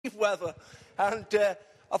weather. And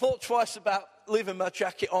I thought twice about leaving my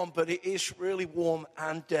jacket on, but it is really warm,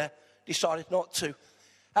 and decided not to.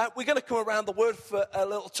 We're going to come around the Word for a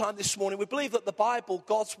little time this morning. We believe that the Bible,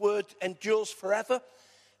 God's Word, endures forever.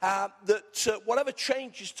 That whatever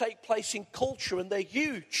changes take place in culture, and they're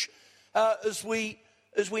huge, as we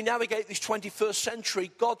navigate this 21st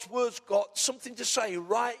century, God's Word's got something to say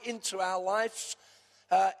right into our lives,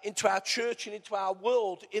 into our church, and into our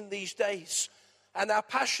world in these days. And our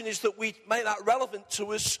passion is that we make that relevant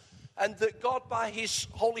to us, and that God, by His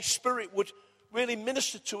Holy Spirit, would really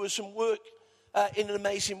minister to us and work in an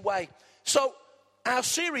amazing way. So our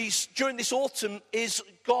series during this autumn is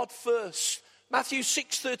God First. Matthew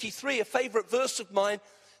 6:33, a favourite verse of mine,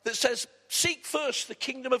 that says, "Seek first the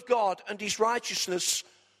kingdom of God and His righteousness,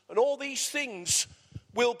 and all these things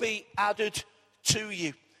will be added to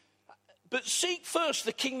you." But seek first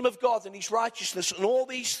the kingdom of God and His righteousness, and all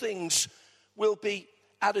these things will be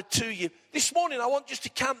added to you. This morning, I want just to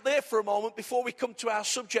camp there for a moment before we come to our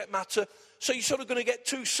subject matter. So you're sort of going to get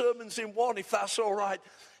two sermons in one, if that's all right.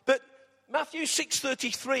 But Matthew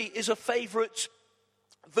 6:33 is a favourite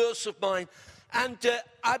verse of mine. And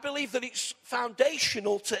I believe that it's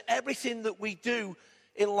foundational to everything that we do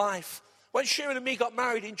in life. When Sharon and me got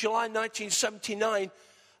married in July 1979,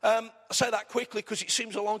 I say that quickly because it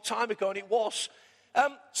seems a long time ago, and it was.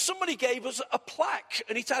 Somebody gave us a plaque,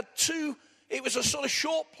 and it was a sort of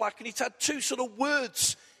short plaque, and it had two sort of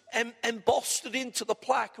words embossed into the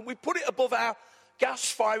plaque. And we put it above our gas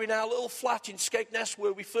fire in our little flat in Skegness,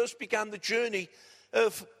 where we first began the journey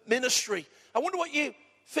of ministry. I wonder what you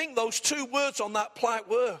think those two words on that plaque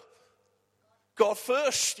were. God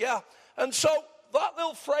first, yeah. And so that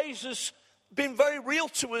little phrase has been very real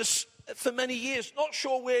to us for many years. Not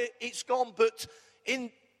sure where it's gone, but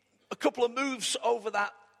in a couple of moves over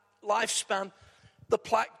that lifespan, the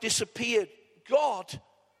plaque disappeared. God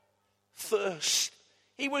first.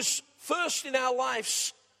 He was first in our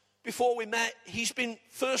lives before we met. He's been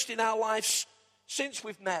first in our lives since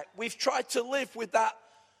we've met. We've tried to live with that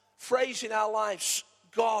phrase in our lives,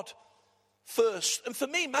 God first. And for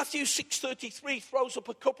me, Matthew 6:33 throws up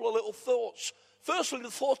a couple of little thoughts. Firstly,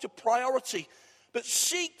 the thought of priority. But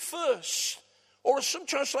seek first, or as some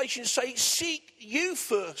translations say, seek you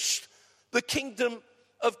first, the kingdom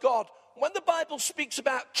of God. When the Bible speaks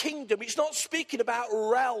about kingdom, it's not speaking about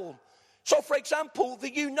realm. So, for example,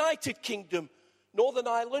 the United Kingdom, Northern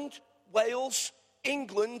Ireland, Wales,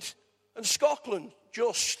 England, and Scotland,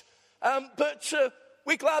 just. But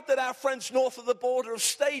we're glad that our friends north of the border have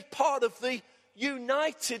stayed part of the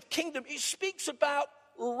United Kingdom. It speaks about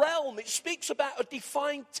realm. It speaks about a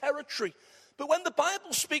defined territory. But when the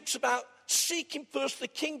Bible speaks about seeking first the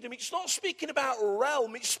kingdom, it's not speaking about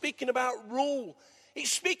realm. It's speaking about rule.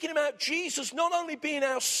 It's speaking about Jesus not only being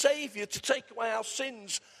our Saviour to take away our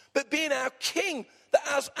sins, but being our King that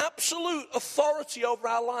has absolute authority over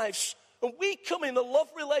our lives. And we come in a love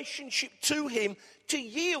relationship to Him, to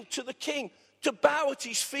yield to the King, to bow at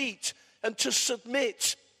His feet, and to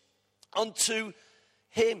submit unto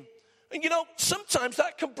Him. And you know, sometimes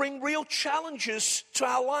that can bring real challenges to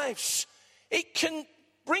our lives. It can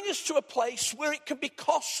bring us to a place where it can be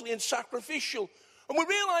costly and sacrificial. And we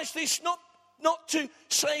realize this not to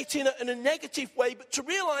say it in a negative way, but to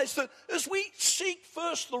realize that as we seek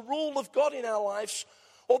first the rule of God in our lives,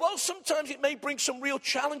 although sometimes it may bring some real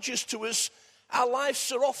challenges to us, our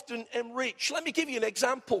lives are often enriched. Let me give you an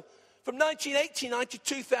example. From 1989 to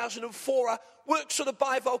 2004, I worked sort of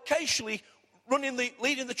bivocationally,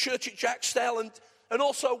 leading the church at Jacksdale and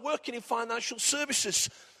also working in financial services.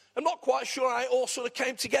 I'm not quite sure how it all sort of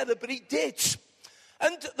came together, but it did.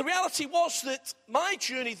 And the reality was that my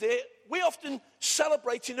journey there, we often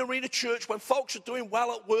celebrate in Arena Church when folks are doing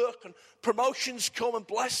well at work and promotions come and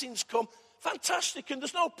blessings come. Fantastic, and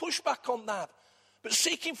there's no pushback on that. But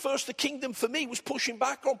seeking first the kingdom for me was pushing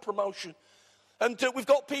back on promotion. And we've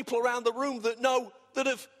got people around the room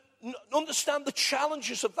that understand the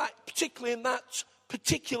challenges of that, particularly in that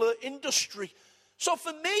particular industry. So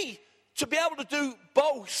for me, to be able to do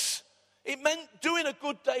both, it meant doing a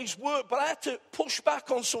good day's work, but I had to push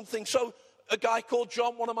back on something. So a guy called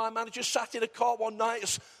John, one of my managers, sat in a car one night,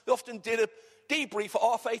 as they often did a debrief at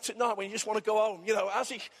 8:30 at night when you just want to go home,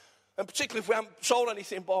 and particularly if we haven't sold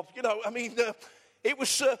anything, Bob, it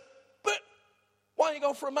was, but why don't you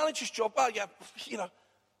go for a manager's job? Well, yeah,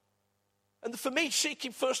 And for me,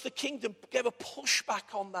 seeking first the kingdom gave a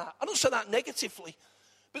pushback on that. I don't say that negatively,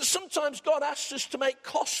 but sometimes God asks us to make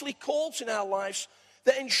costly calls in our lives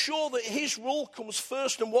that ensure that His rule comes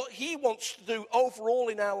first and what He wants to do overall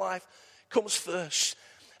in our life comes first.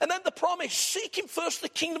 And then the promise, seeking first the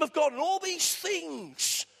kingdom of God, and all these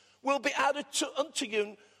things will be added unto you.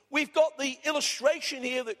 And We've got the illustration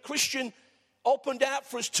here that Christian opened out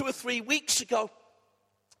for us 2 or 3 weeks ago.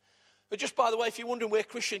 But just by the way, if you're wondering where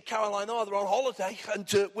Christian and Caroline are, they're on holiday and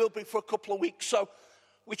will be for a couple of weeks. So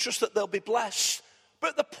we trust that they'll be blessed.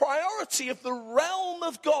 But the priority of the realm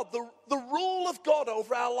of God, the rule of God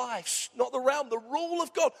over our lives, not the realm, the rule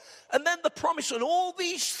of God. And then the promise, and all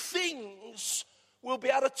these things will be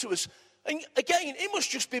added to us. And again, it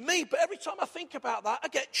must just be me, but every time I think about that, I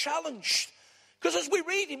get challenged. Because as we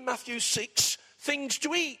read in Matthew 6, things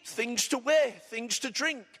to eat, things to wear, things to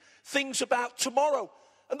drink, things about tomorrow.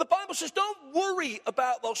 And the Bible says, don't worry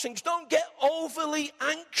about those things. Don't get overly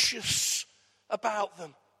anxious about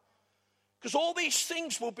them. Because all these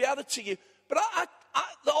things will be added to you. But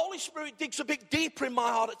the Holy Spirit digs a bit deeper in my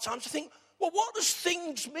heart at times. I think, well, what does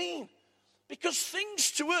things mean? Because things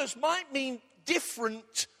to us might mean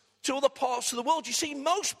different to other parts of the world. You see,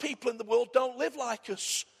 most people in the world don't live like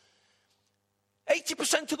us.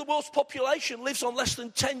 80% of the world's population lives on less than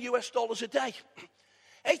 $10 a day.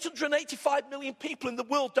 885 million people in the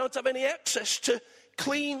world don't have any access to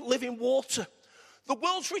clean living water. The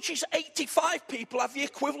world's richest 85 people have the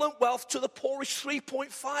equivalent wealth to the poorest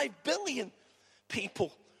 3.5 billion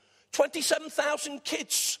people. 27,000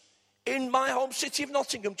 kids in my home city of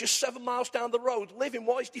Nottingham, just 7 miles down the road, live in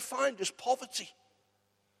what is defined as poverty.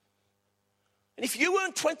 And if you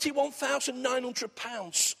earn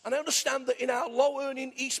 £21,900, and I understand that in our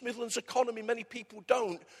low-earning East Midlands economy, many people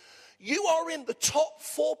don't, you are in the top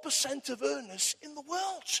 4% of earners in the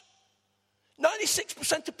world.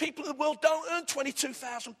 96% of people in the world don't earn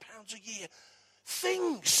 £22,000 a year.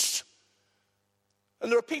 Things.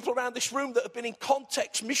 And there are people around this room that have been in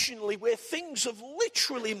context missionally where things have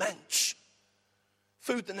literally meant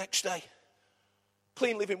food the next day,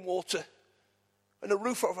 clean living water, and a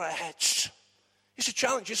roof over our heads. It's a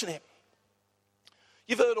challenge, isn't it?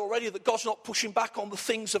 You've heard already that God's not pushing back on the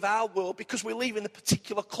things of our world because we live in a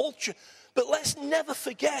particular culture. But let's never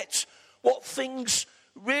forget what things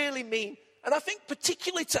really mean. And I think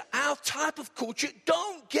particularly to our type of culture,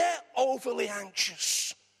 don't get overly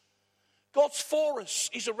anxious. God's for us.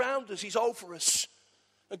 He's around us. He's over us.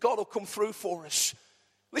 And God will come through for us.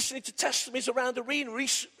 Listening to testimonies around the arena,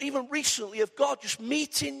 even recently, of God just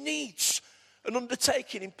meeting needs and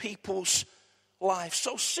undertaking in people's lives.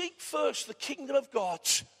 So seek first the kingdom of God,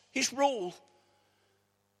 his rule.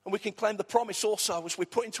 And we can claim the promise also as we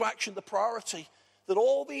put into action the priority that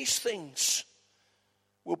all these things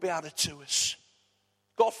will be added to us.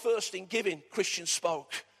 God first in giving, Christian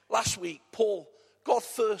spoke. Last week, Paul, God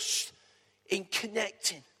first in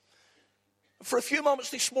connecting. For a few moments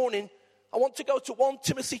this morning, I want to go to 1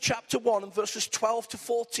 Timothy chapter 1 and verses 12 to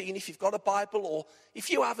 14, if you've got a Bible, or if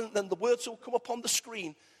you haven't, then the words will come up on the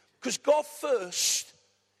screen. Because God first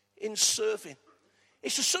in serving.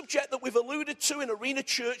 It's a subject that we've alluded to in Arena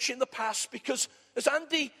Church in the past, because as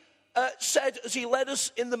Andy said as he led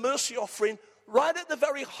us in the mercy offering, right at the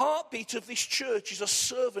very heartbeat of this church is a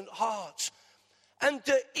servant heart. And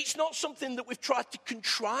it's not something that we've tried to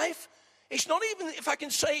contrive. It's not even, if I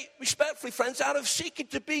can say respectfully, friends, out of seeking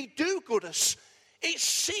to be do-gooders. It's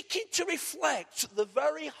seeking to reflect the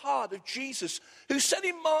very heart of Jesus, who said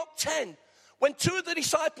in Mark 10, when two of the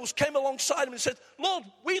disciples came alongside him and said, Lord,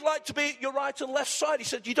 we'd like to be at your right and left side. He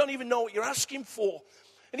said, you don't even know what you're asking for.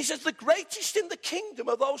 And he says, the greatest in the kingdom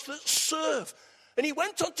are those that serve. And he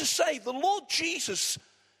went on to say, the Lord Jesus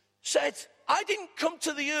said, I didn't come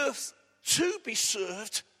to the earth to be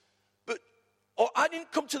served, or I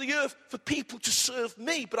didn't come to the earth for people to serve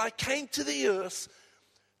me, but I came to the earth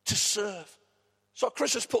to serve. So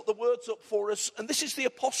Chris has put the words up for us, and this is the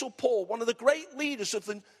Apostle Paul, one of the great leaders of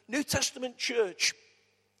the New Testament church,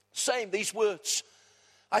 saying these words.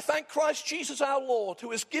 I thank Christ Jesus our Lord,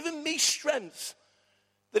 who has given me strength,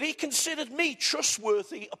 that he considered me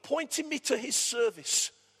trustworthy, appointing me to his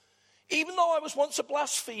service. Even though I was once a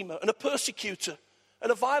blasphemer and a persecutor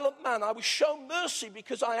and a violent man, I was shown mercy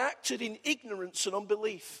because I acted in ignorance and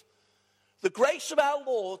unbelief. The grace of our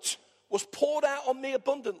Lord was poured out on me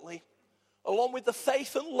abundantly, along with the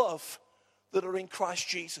faith and love that are in Christ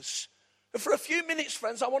Jesus. And for a few minutes,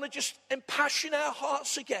 friends, I want to just impassion our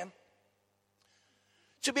hearts again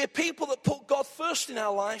to be a people that put God first in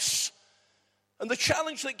our lives, and the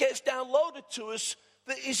challenge that gets downloaded to us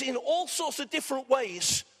that is in all sorts of different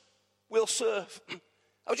ways we'll serve.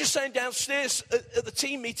 I was just saying downstairs at the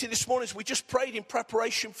team meeting this morning, as we just prayed in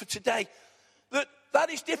preparation for today, that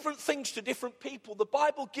is different things to different people. The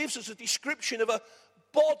Bible gives us a description of a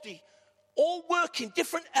body, all working,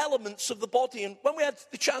 different elements of the body. And when we had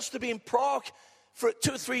the chance to be in Prague for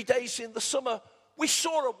 2 or 3 days in the summer, we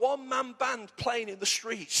saw a one-man band playing in the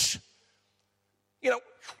streets. You know,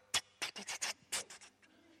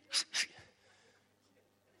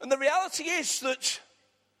 And the reality is that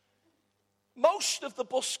most of the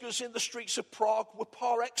buskers in the streets of Prague were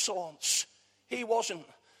par excellence. He wasn't.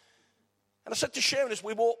 And I said to Sharon as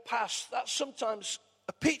we walked past, that's sometimes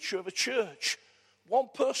a picture of a church. One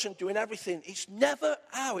person doing everything. It's never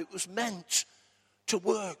how it was meant to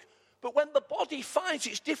work. But when the body finds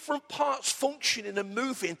its different parts functioning and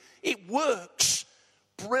moving, it works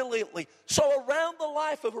brilliantly. So around the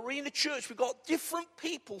life of Arena Church, we've got different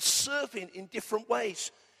people serving in different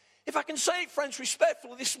ways. If I can say it, friends,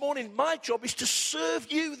 respectfully this morning, my job is to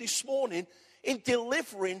serve you this morning in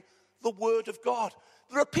delivering the Word of God.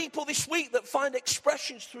 There are people this week that find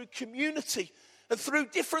expressions through community and through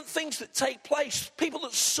different things that take place. People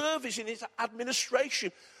that serve us in his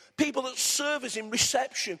administration, people that serve us in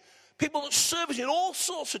reception, people that serve us in all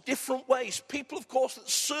sorts of different ways. People, of course, that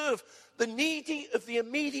serve the needy of the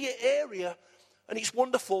immediate area. And it's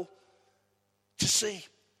wonderful to see.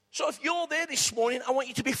 So if you're there this morning, I want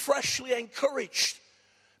you to be freshly encouraged.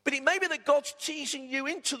 But it may be that God's teasing you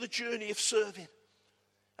into the journey of serving.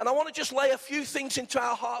 And I want to just lay a few things into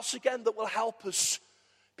our hearts again that will help us.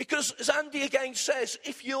 Because as Andy again says,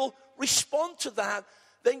 if you'll respond to that,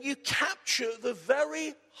 then you capture the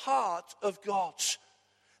very heart of God.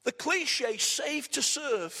 The cliche, saved to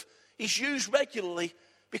serve, is used regularly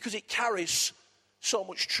because it carries so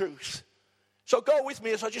much truth. So go with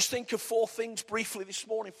me as I just think of 4 things briefly this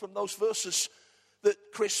morning from those verses that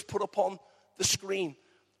Chris put up on the screen.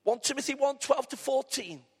 1 Timothy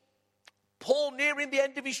 1:12-14. Paul, nearing the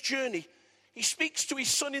end of his journey, he speaks to his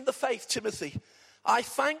son in the faith, Timothy. I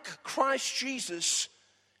thank Christ Jesus,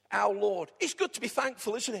 our Lord. It's good to be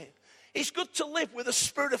thankful, isn't it? It's good to live with a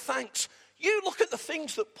spirit of thanks. You look at the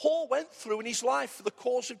things that Paul went through in his life for the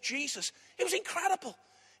cause of Jesus. It was incredible.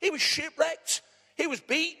 He was shipwrecked. He was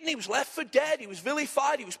beaten. He was left for dead. He was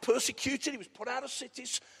vilified. He was persecuted. He was put out of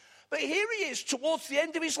cities. But here he is towards the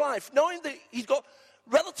end of his life, knowing that he's got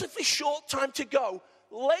relatively short time to go,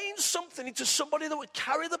 laying something into somebody that would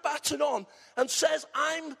carry the baton on and says,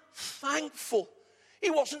 I'm thankful.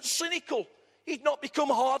 He wasn't cynical. He'd not become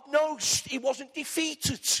hard-nosed. He wasn't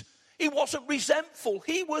defeated. He wasn't resentful.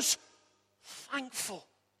 He was thankful.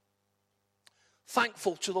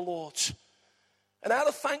 Thankful to the Lord. And out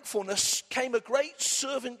of thankfulness came a great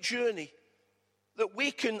servant journey that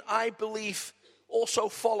we can, I believe, also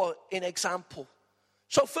follow in example.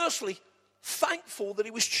 So firstly, thankful that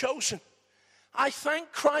he was chosen. I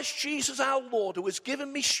thank Christ Jesus our Lord, who has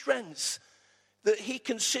given me strength, that he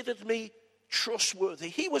considered me trustworthy.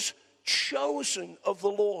 He was chosen of the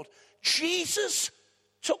Lord. Jesus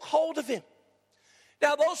took hold of him.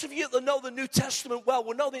 Now, those of you that know the New Testament well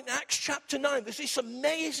will know that in Acts chapter 9, there's this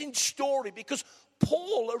amazing story because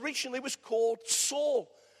Paul originally was called Saul.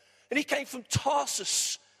 And he came from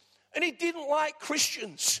Tarsus. And he didn't like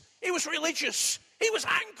Christians. He was religious. He was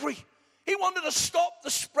angry. He wanted to stop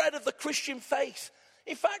the spread of the Christian faith.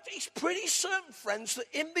 In fact, it's pretty certain, friends, that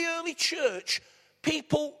in the early church,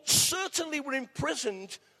 people certainly were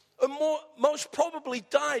imprisoned and most probably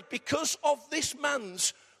died because of this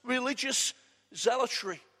man's religious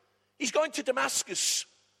zealotry. He's going to Damascus.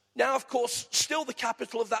 Now, of course, still the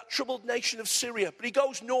capital of that troubled nation of Syria. But he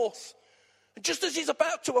goes north. And just as he's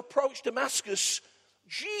about to approach Damascus,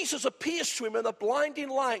 Jesus appears to him in a blinding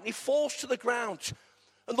light and he falls to the ground.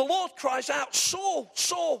 And the Lord cries out, Saul,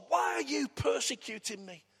 Saul, why are you persecuting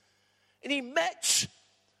me? And he met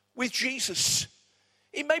with Jesus.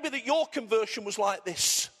 It may be that your conversion was like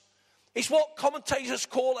this. It's what commentators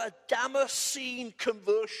call a Damascene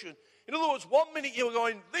conversion. In other words, 1 minute you're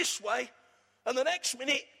going this way, and the next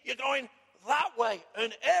minute you're going that way,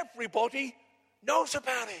 and everybody knows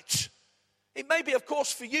about it. It may be, of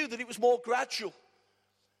course, for you that it was more gradual.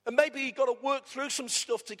 And maybe you've got to work through some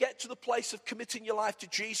stuff to get to the place of committing your life to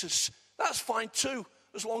Jesus. That's fine too,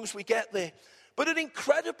 as long as we get there. But an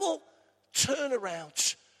incredible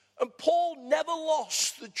turnaround. And Paul never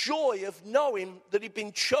lost the joy of knowing that he'd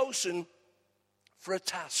been chosen for a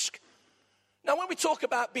task. Now, when we talk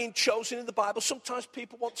about being chosen in the Bible, sometimes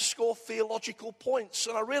people want to score theological points,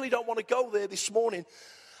 and I really don't want to go there this morning.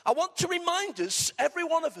 I want to remind us, every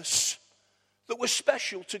one of us, that we're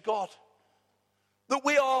special to God. That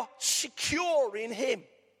we are secure in him.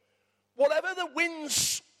 Whatever the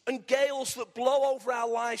winds and gales that blow over our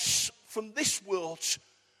lives from this world,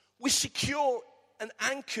 we're secure and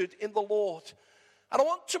anchored in the Lord. And I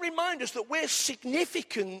want to remind us that we're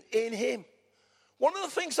significant in him. One of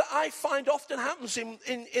the things that I find often happens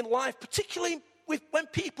in life, particularly when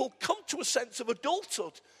people come to a sense of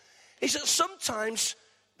adulthood, is that sometimes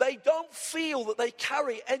they don't feel that they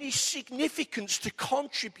carry any significance to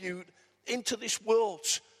contribute into this world.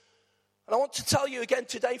 And I want to tell you again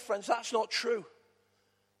today, friends, that's not true.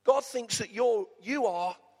 God thinks that you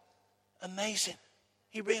are amazing.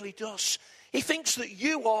 He really does. He thinks that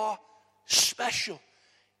you are special.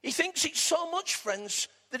 He thinks it so much, friends,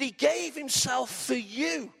 that he gave himself for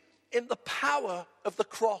you in the power of the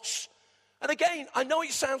cross. And again, I know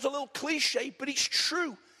it sounds a little cliche, but it's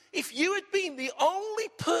true. If you had been the only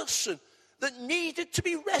person that needed to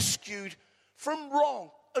be rescued from wrong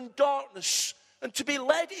and darkness and to be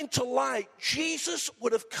led into light, Jesus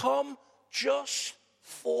would have come just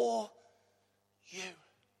for you.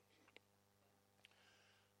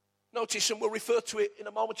 Notice, and we'll refer to it in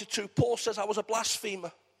a moment or two, Paul says, I was a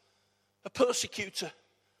blasphemer, a persecutor,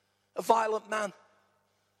 a violent man.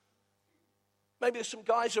 Maybe there's some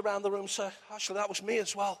guys around the room say, actually, that was me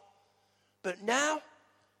as well. But now,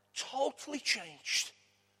 totally changed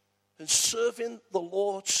and serving the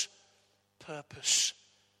Lord's purpose.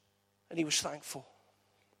 And he was thankful.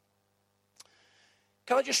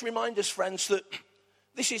 Can I just remind us, friends, that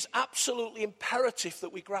this is absolutely imperative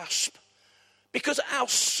that we grasp. Because our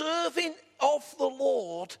serving of the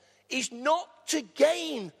Lord is not to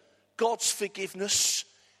gain God's forgiveness.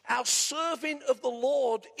 Our serving of the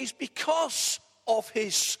Lord is because of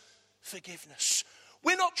his forgiveness.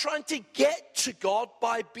 We're not trying to get to God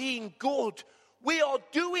by being good. We are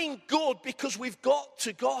doing good because we've got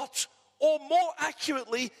to God. Or more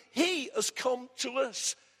accurately, he has come to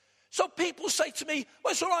us. So people say to me,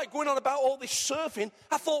 well, it's all right going on about all this serving.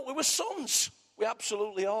 I thought we were sons. We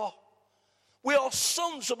absolutely are. We are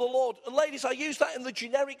sons of the Lord. And ladies, I use that in the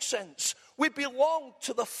generic sense. We belong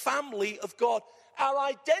to the family of God. Our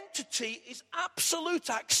identity is absolute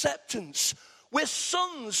acceptance. We're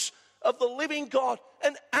sons of the living God.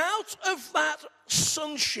 And out of that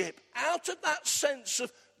sonship, out of that sense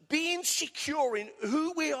of being secure in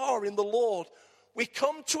who we are in the Lord, we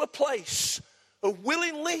come to a place of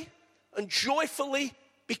willingly and joyfully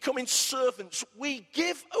becoming servants. We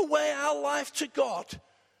give away our life to God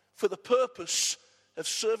for the purpose of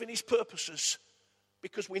serving his purposes,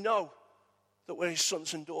 because we know that we're his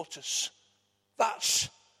sons and daughters. That's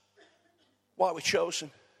why we're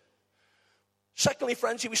chosen. Secondly,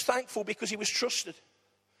 friends, he was thankful because he was trusted.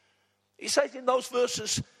 He says in those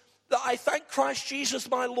verses that I thank Christ Jesus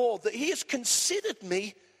my Lord that he has considered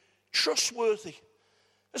me trustworthy.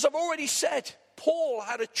 As I've already said, Paul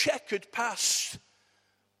had a checkered past.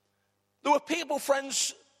 There were people,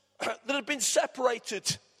 friends, that had been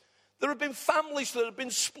separated. There had been families that had been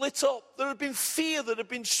split up. There had been fear that had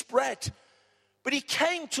been spread. But he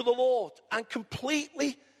came to the Lord and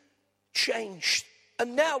completely changed.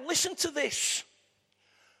 And now listen to this.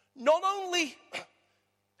 Not only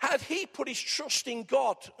had he put his trust in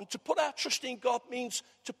God, and to put our trust in God means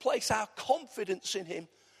to place our confidence in him.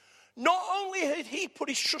 Not only had he put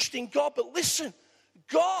his trust in God, but listen,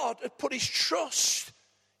 God had put his trust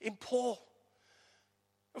in Paul.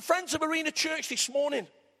 And friends of Arena Church this morning,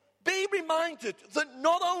 be reminded that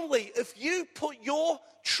not only have you put your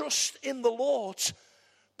trust in the Lord,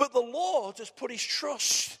 but the Lord has put his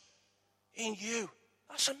trust in you.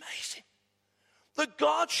 That's amazing. That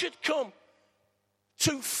God should come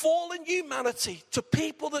to fallen humanity, to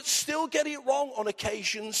people that still get it wrong on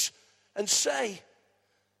occasions, and say,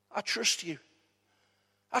 I trust you.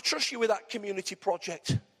 I trust you with that community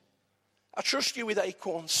project. I trust you with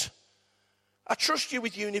Acorns. I trust you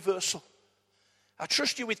with Universal. I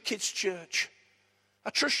trust you with Kids Church. I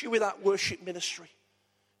trust you with that worship ministry.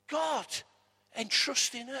 God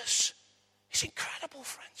entrusting us is incredible,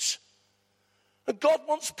 friends. And God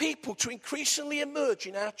wants people to increasingly emerge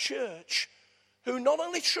in our church who not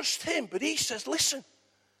only trust him, but he says, listen,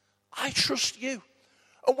 I trust you.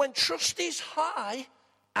 And when trust is high,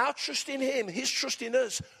 our trust in him, his trust in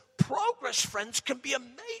us, progress, friends, can be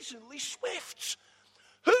amazingly swift.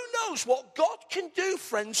 Who knows what God can do,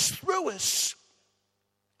 friends, through us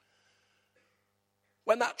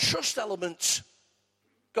when that trust element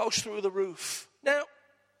goes through the roof. Now,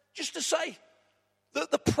 just to say that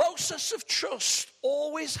the process of trust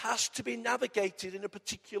always has to be navigated in a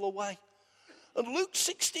particular way. And Luke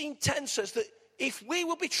 16:10 says that if we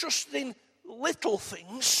will be trusted in little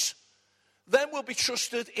things, then we'll be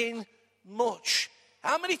trusted in much.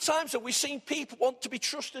 How many times have we seen people want to be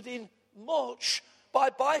trusted in much by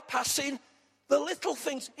bypassing the little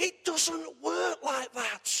things? It doesn't work like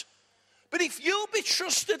that. But if you'll be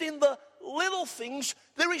trusted in the little things,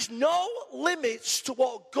 there is no limits to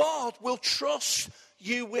what God will trust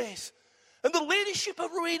you with. And the leadership of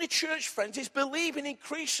Arena Church, friends, is believing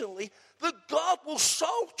increasingly that God will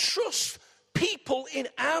so trust people in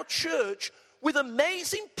our church with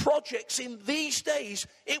amazing projects in these days,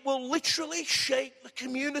 it will literally shake the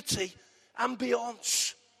community and beyond.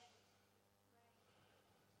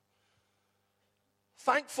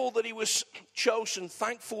 Thankful that he was chosen.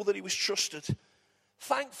 Thankful that he was trusted.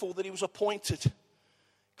 Thankful that he was appointed.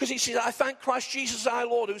 Because he says, I thank Christ Jesus our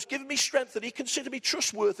Lord, who has given me strength that he considered me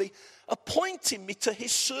trustworthy, appointing me to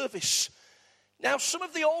his service. Now, some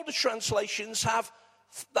of the older translations have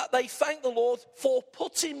that they thank the Lord for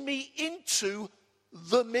putting me into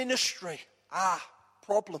the ministry.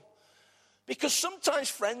 Problem. Because sometimes,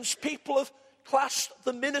 friends, people have classed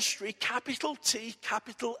the ministry, capital T,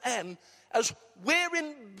 capital M, as we're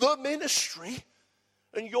in the ministry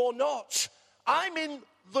and you're not. I'm in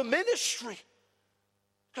the ministry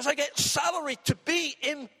because I get salary to be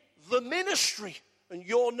in the ministry and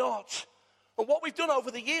you're not. And what we've done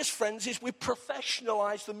over the years, friends, is we've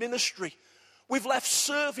professionalized the ministry. We've left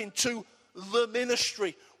serving to the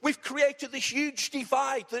ministry. We've created this huge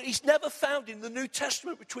divide that is never found in the New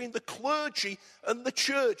Testament between the clergy and the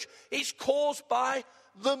church. It's caused by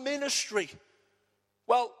the ministry.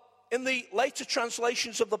 Well, in the later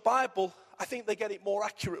translations of the Bible, I think they get it more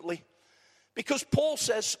accurately. Because Paul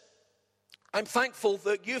says, I'm thankful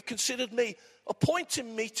that you've considered me,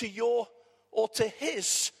 appointing me to your or to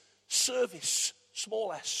his service,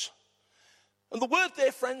 small s. And the word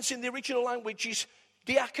there, friends, in the original language is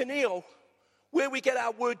diakoneo, where we get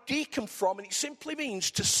our word deacon from, and it simply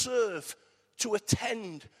means to serve, to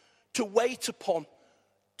attend, to wait upon,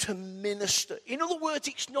 to minister. In other words,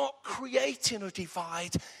 it's not creating a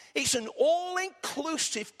divide. It's an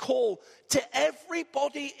all-inclusive call to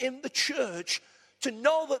everybody in the church to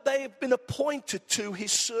know that they have been appointed to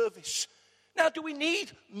his service. Now, do we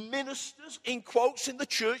need ministers, in quotes, in the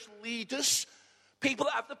church, leaders, people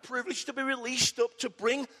that have the privilege to be released up to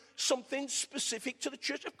bring something specific to the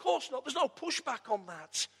church? Of course not. There's no pushback on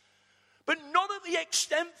that. But not at the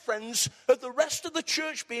extent, friends, of the rest of the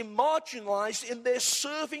church being marginalized in their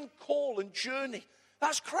serving call and journey.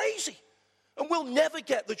 That's crazy. And we'll never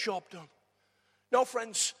get the job done. No,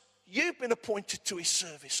 friends, you've been appointed to his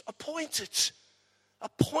service. Appointed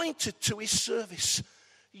to his service.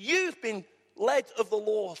 You've been led of the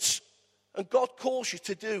Lord's, and God calls you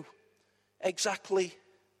to do exactly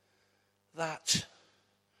that.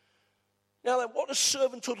 Now then, what does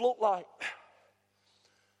servanthood look like?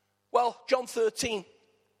 Well, John 13,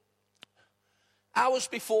 hours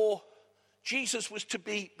before Jesus was to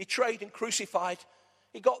be betrayed and crucified,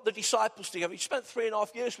 he got the disciples together. He spent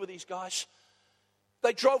 3.5 years with these guys.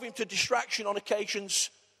 They drove him to distraction on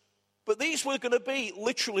occasions, but these were going to be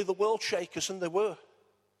literally the world shakers, and they were.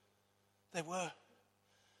 They were.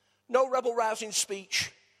 No rebel-rousing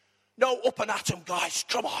speech. No up and at 'em, guys.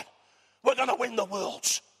 Come on. We're going to win the world.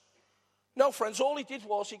 No, friends, all he did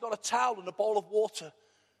was he got a towel and a bowl of water,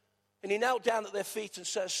 and he knelt down at their feet and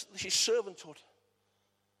says, this is servanthood.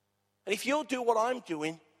 And if you'll do what I'm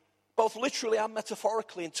doing, both literally and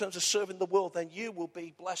metaphorically in terms of serving the world, then you will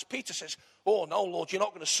be blessed. Peter says, oh, no, Lord, you're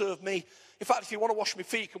not going to serve me. In fact, if you want to wash my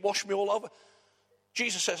feet, you can wash me all over.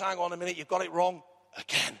 Jesus says, hang on a minute, you've got it wrong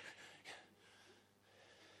again.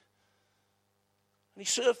 And he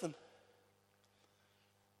served them.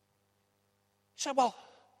 He said, well,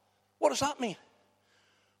 what does that mean?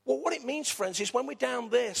 Well, what it means, friends, is when we're down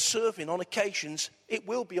there serving on occasions, it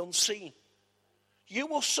will be unseen. You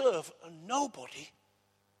will serve and nobody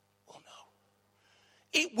will know.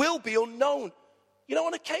 It will be unknown. You know,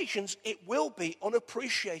 on occasions, it will be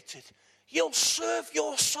unappreciated. You'll serve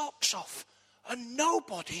your socks off and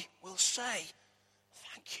nobody will say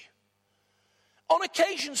thank you. On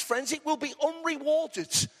occasions, friends, it will be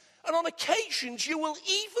unrewarded. And on occasions, you will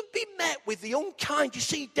even be met with the unkind. You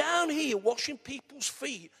see, down here, washing people's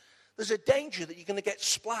feet, there's a danger that you're going to get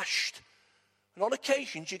splashed. And on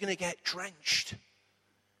occasions, you're going to get drenched.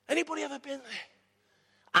 Anybody ever been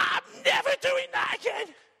there? I'm never doing that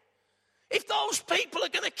again. If those people are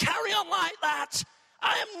going to carry on like that,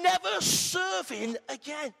 I am never serving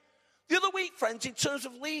again. The other week, friends, in terms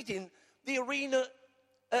of leading the arena,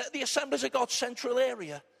 the Assemblies of God central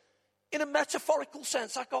area, in a metaphorical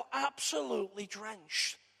sense, I got absolutely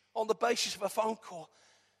drenched on the basis of a phone call.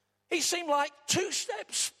 It seemed like 2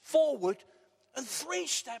 steps forward and 3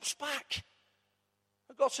 steps back.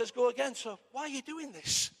 And God says, go again. So why are you doing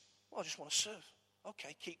this? Well, I just want to serve.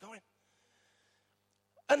 Okay, keep going.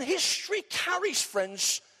 And history carries,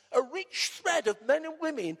 friends, a rich thread of men and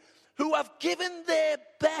women who have given their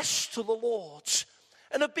best to the Lord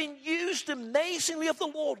and have been used amazingly of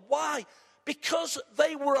the Lord. Why? Because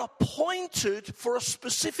they were appointed for a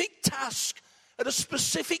specific task at a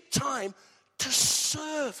specific time to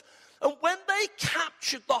serve. And when they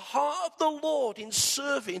captured the heart of the Lord in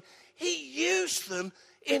serving, he used them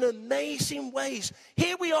in amazing ways.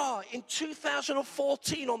 Here we are in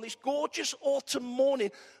 2014 on this gorgeous autumn morning,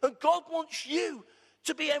 and God wants you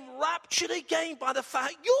to be enraptured again by the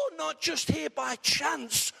fact you're not just here by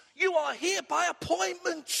chance. You are here by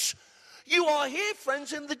appointments. You are here,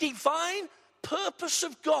 friends, in the divine purpose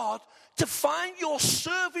of God to find your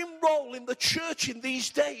serving role in the church in these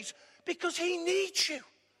days because he needs you.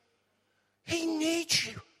 He needs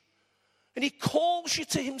you. And he calls you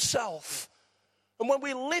to himself. And when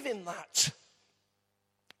we live in that,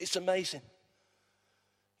 it's amazing.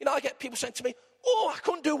 You know, I get people saying to me, oh, I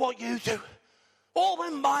couldn't do what you do. All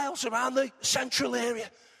them miles around the central area,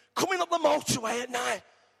 coming up the motorway at night.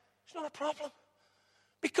 It's not a problem.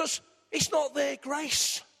 Because it's not their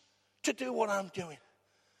grace to do what I'm doing.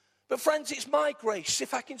 But friends, it's my grace,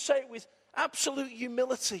 if I can say it with absolute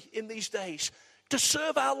humility in these days, to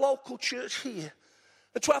serve our local church here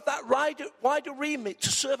and to have that wider remit to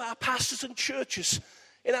serve our pastors and churches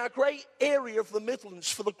in our great area of the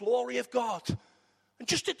Midlands for the glory of God. And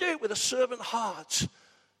just to do it with a servant heart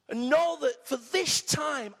and know that for this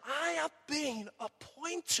time I have been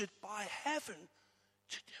appointed by heaven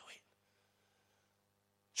to do it.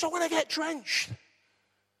 So when I get drenched,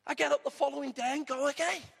 I get up the following day and go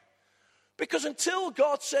again. Because until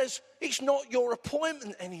God says it's not your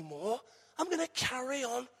appointment anymore, I'm going to carry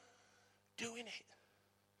on doing it.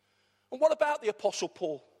 And what about the Apostle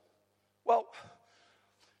Paul? Well,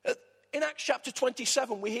 in Acts chapter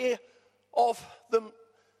 27, we hear of them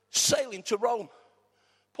sailing to Rome.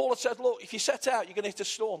 Paul had said, look, if you set out, you're going to hit a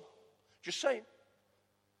storm. Just saying.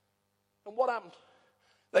 And what happened?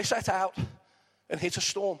 They set out and hit a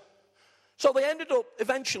storm. So they ended up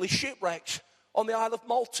eventually shipwrecked on the Isle of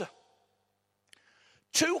Malta.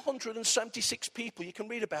 276 people, you can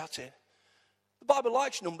read about it. The Bible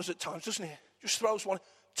likes numbers at times, doesn't it? Just throws one.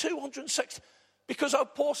 206. Because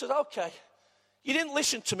Paul says, okay, you didn't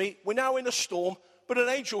listen to me. We're now in a storm. But an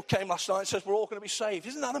angel came last night and says we're all going to be saved.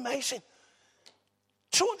 Isn't that amazing?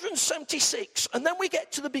 276. And then we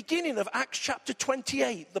get to the beginning of Acts chapter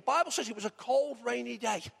 28. The Bible says it was a cold, rainy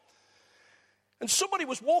day. And somebody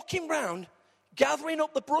was walking round gathering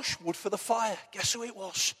up the brushwood for the fire. Guess who it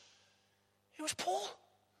was? It was Paul.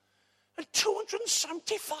 And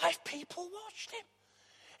 275 people watched him.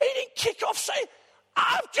 He didn't kick off saying,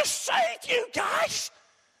 I've just saved you guys.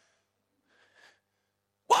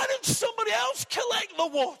 Why didn't somebody else collect the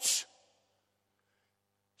wood?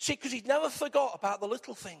 See, because he'd never forgot about the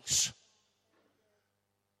little things.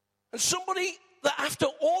 And somebody that after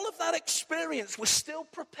all of that experience was still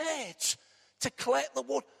prepared to collect the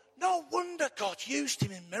wood. No wonder God used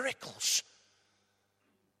him in miracles.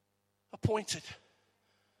 Appointed.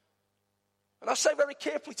 And I say very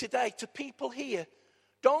carefully today to people here,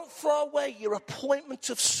 don't throw away your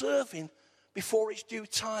appointment of serving before it's due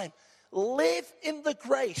time. Live in the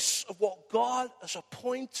grace of what God has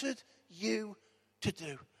appointed you to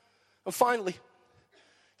do. And finally,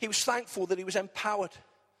 he was thankful that he was empowered.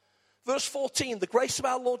 Verse 14, the grace of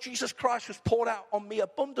our Lord Jesus Christ was poured out on me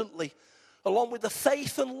abundantly, along with the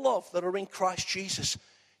faith and love that are in Christ Jesus. You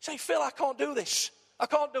say, Phil, I can't do this. I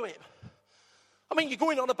can't do it. I mean, you're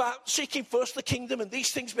going on about seeking first the kingdom and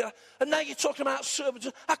these things, and now you're talking about servants.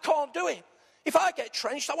 I can't do it. If I get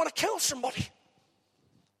trenched, I want to kill somebody.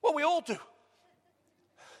 Well, we all do.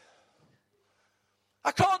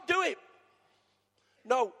 I can't do it.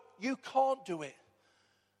 No, you can't do it.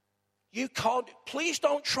 You can't. Please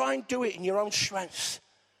don't try and do it in your own strength.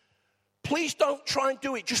 Please don't try and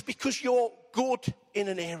do it just because you're good in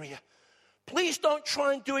an area. Please don't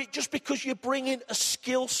try and do it just because you're bringing a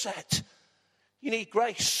skill set. You need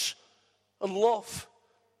grace and love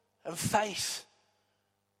and faith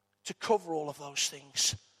to cover all of those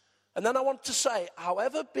things. And then I want to say,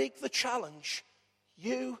 however big the challenge,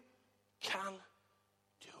 you can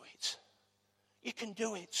do it. You can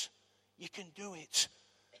do it. You can do it.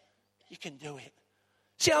 You can do it.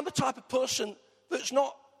 See, I'm the type of person that's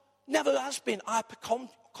never has been hyper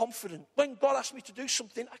confident. When God asks me to do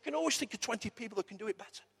something, I can always think of 20 people that can do it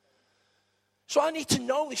better. So I need to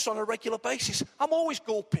know this on a regular basis. I'm always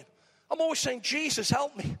gulping. I'm always saying, Jesus,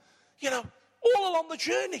 help me. All along the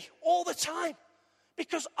journey, all the time.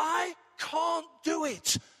 Because I can't do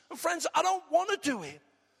it. And friends, I don't want to do it.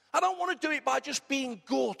 I don't want to do it by just being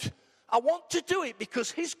good. I want to do it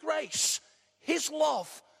because his grace, his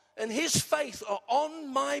love, and his faith are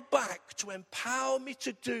on my back to empower me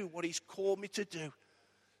to do what he's called me to do.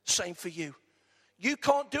 Same for you. You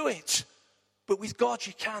can't do it, but with God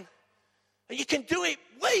you can. And you can do it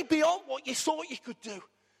way beyond what you thought you could do.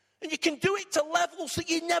 And you can do it to levels that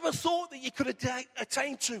you never thought that you could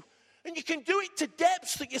attain to. And you can do it to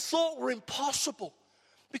depths that you thought were impossible.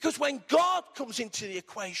 Because when God comes into the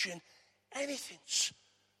equation, anything's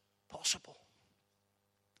possible.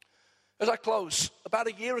 As I close, about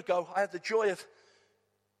a year ago, I had the joy of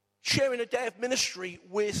sharing a day of ministry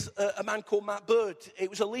with a man called Matt Bird. It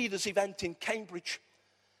was a leaders' event in Cambridge.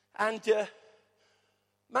 And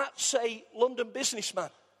Matt's a London businessman.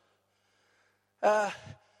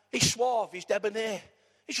 He's suave, he's debonair.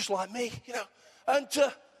 He's just like me, you know. And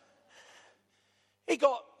he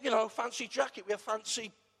got, you know, fancy jacket with a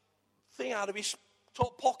fancy thing out of his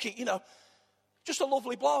top pocket, you know. Just a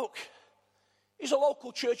lovely bloke. He's a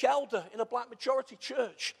local church elder in a black majority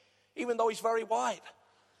church, even though he's very white.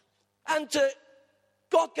 And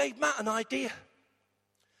God gave Matt an idea.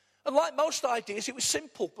 And like most ideas, it was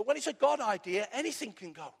simple. But when it's a God idea, anything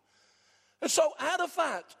can go. And so out of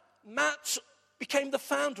that, Matt became the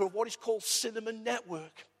founder of what is called Cinnamon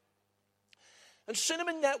Network. And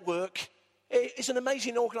Cinnamon Network is an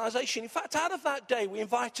amazing organization. In fact, out of that day, we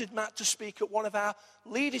invited Matt to speak at one of our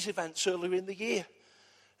leaders' events earlier in the year.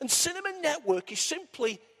 And Cinnamon Network is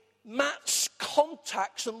simply Matt's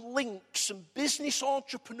contacts and links and business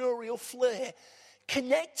entrepreneurial flair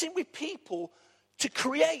connecting with people to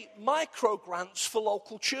create micro grants for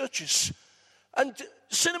local churches. And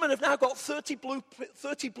Cinnamon have now got 30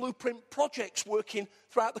 blueprint projects working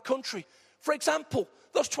throughout the country. For example,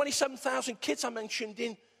 those 27,000 kids I mentioned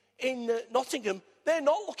in Nottingham, they're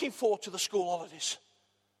not looking forward to the school holidays.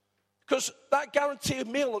 Because that guaranteed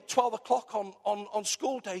meal at 12 o'clock on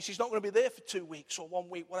school days is not going to be there for 2 weeks or 1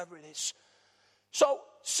 week, whatever it is. So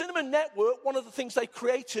Cinnamon Network, one of the things they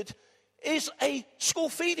created is a school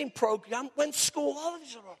feeding program when school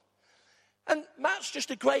holidays are on. And Matt's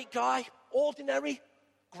just a great guy, ordinary,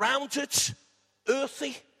 grounded,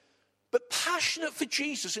 earthy, but passionate for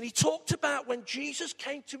Jesus. And he talked about when Jesus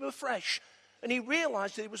came to him afresh and he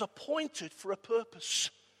realized that he was appointed for a purpose.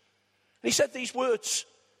 And he said these words.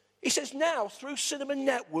 He says, now, through Cinnamon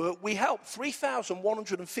Network, we help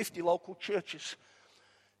 3,150 local churches.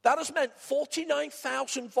 That has meant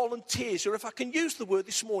 49,000 volunteers, or if I can use the word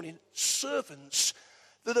this morning, servants,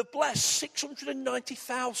 that have blessed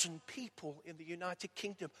 690,000 people in the United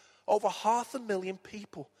Kingdom, over 500,000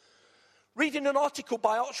 people. Reading an article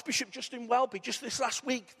by Archbishop Justin Welby just this last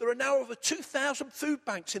week, there are now over 2,000 food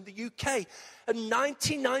banks in the UK, and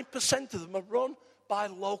 99% of them are run by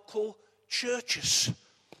local churches.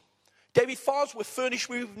 David Farnsworth furnished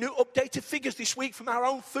me with new updated figures this week from our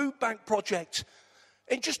own food bank project.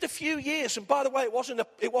 In just a few years, and by the way, it wasn't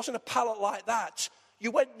a pallet like that.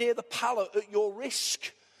 You went near the pallet at your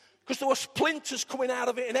risk because there were splinters coming out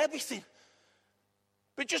of it and everything.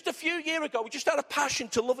 But just a few years ago, we just had a passion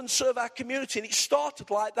to love and serve our community, and it started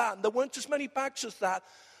like that, and there weren't as many bags as that.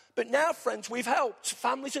 But now, friends, we've helped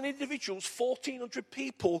families and individuals, 1,400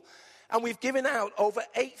 people, and we've given out over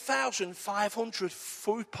 8,500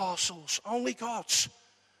 food parcels, only God's,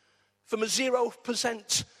 from a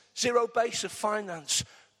 0% base of finance.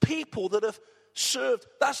 People that have served,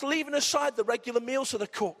 that's leaving aside the regular meals that are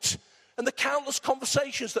cooked and the countless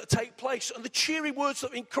conversations that take place and the cheery words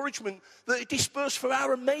of encouragement that are dispersed for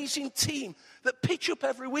our amazing team that pitch up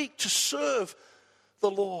every week to serve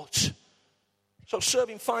the Lord. So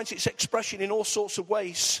serving finds its expression in all sorts of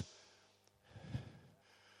ways.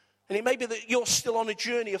 And it may be that you're still on a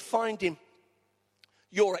journey of finding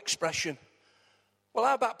your expression. Well,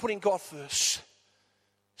 how about putting God first?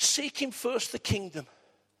 Seeking first the kingdom,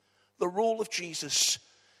 the rule of Jesus.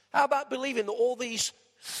 How about believing that all these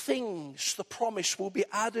things, the promise, will be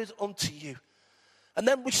added unto you? And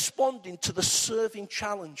then responding to the serving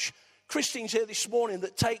challenge. Christine's here this morning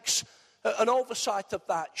that takes an oversight of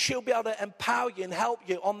that. She'll be able to empower you and help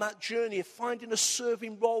you on that journey of finding a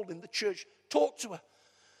serving role in the church. Talk to her.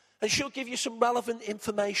 And she'll give you some relevant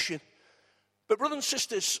information. But brothers and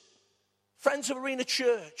sisters, friends of Arena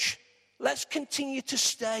Church, let's continue to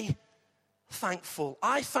stay thankful.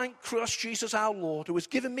 I thank Christ Jesus our Lord, who has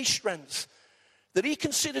given me strength, that he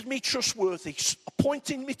considered me trustworthy,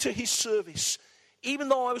 appointing me to his service. Even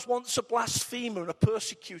though I was once a blasphemer and a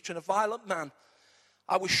persecutor and a violent man,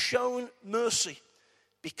 I was shown mercy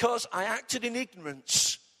because I acted in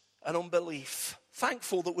ignorance and unbelief.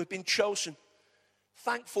 Thankful that we've been chosen.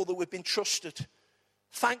 Thankful that we've been trusted.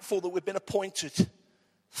 Thankful that we've been appointed.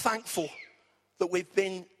 Thankful that we've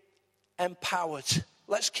been empowered.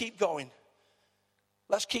 Let's keep going.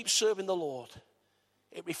 Let's keep serving the Lord.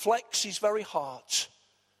 It reflects his very heart.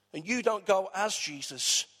 And you don't go as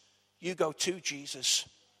Jesus. You go to Jesus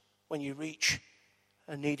when you reach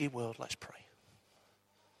a needy world. Let's pray.